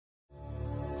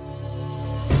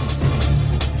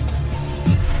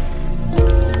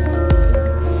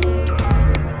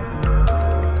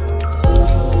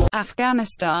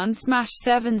Afghanistan smashed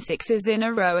 7 sixes in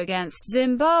a row against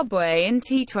Zimbabwe in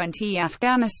T20.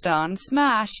 Afghanistan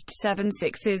smashed 7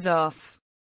 sixes off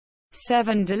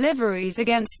 7 deliveries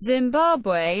against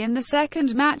Zimbabwe in the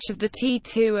second match of the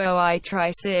T20I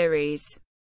tri-series.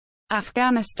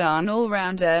 Afghanistan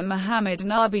all-rounder Mohammad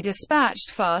Nabi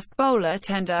dispatched fast bowler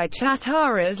Tendai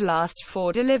Chatara's last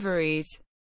 4 deliveries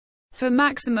for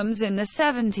maximums in the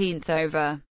 17th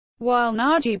over, while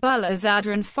Najibullah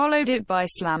Zadran followed it by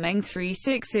slamming 3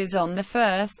 sixes on the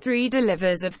first 3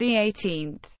 delivers of the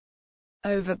 18th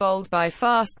over, bowled by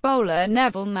fast bowler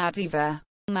Neville Madziva.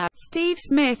 Steve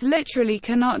Smith literally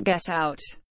cannot get out.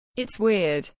 It's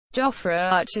weird.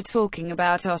 Jofra Archer talking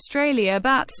about Australia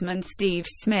batsman Steve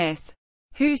Smith,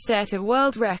 who set a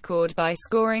world record by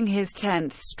scoring his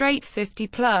 10th straight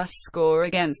 50-plus score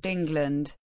against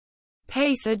England.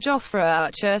 Pacer Jofra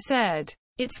Archer said,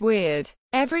 "It's weird.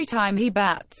 Every time he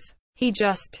bats,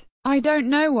 I don't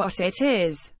know what it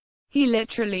is. He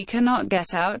literally cannot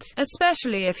get out,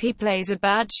 especially if he plays a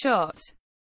bad shot.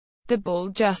 The ball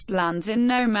just lands in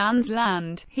no man's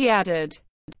land," he added.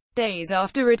 Days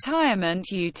after retirement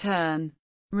U-turn.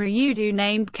 Rayudu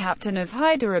named captain of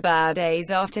Hyderabad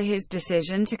days after his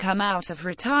decision to come out of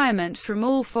retirement from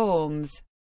all forms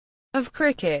of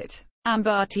cricket.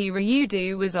 Ambati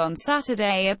Rayudu was on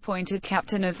Saturday appointed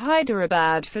captain of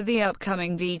Hyderabad for the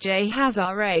upcoming Vijay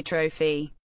Hazare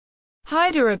Trophy.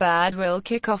 Hyderabad will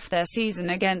kick off their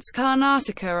season against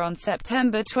Karnataka on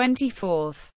September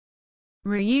 24.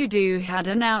 Rayudu had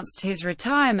announced his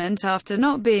retirement after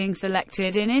not being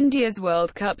selected in India's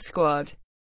World Cup squad.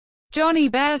 Johnny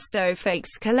Bairstow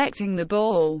fakes collecting the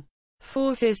ball,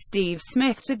 forces Steve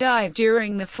Smith to dive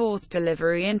during the 4th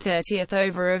delivery in 30th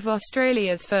over of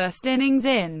Australia's first innings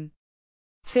in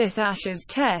 5th Ashes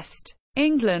Test.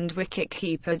 England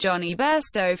wicketkeeper Johnny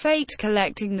Bairstow faked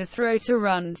collecting the throw to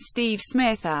run Steve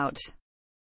Smith out.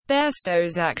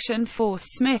 Bairstow's action forced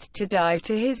Smith to dive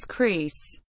to his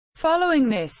crease. Following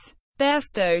this,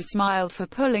 Bairstow smiled for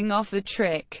pulling off the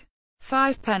trick.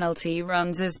 5 penalty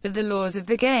runs as per the laws of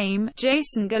the game,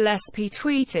 Jason Gillespie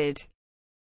tweeted.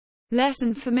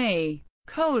 "Lesson for me."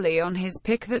 Kohli on his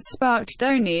pick that sparked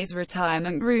Dhoni's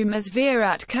retirement rumours.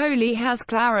 Virat Kohli has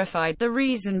clarified the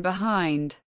reason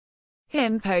behind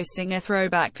him posting a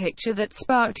throwback picture that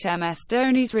sparked MS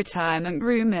Dhoni's retirement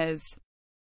rumours.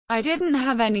 "I didn't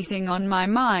have anything on my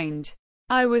mind.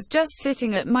 I was just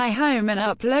sitting at my home and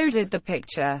uploaded the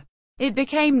picture. It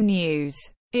became news.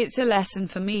 It's a lesson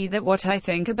for me that what I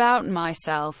think about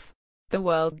myself, the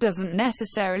world doesn't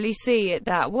necessarily see it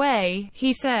that way,"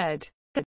 he said.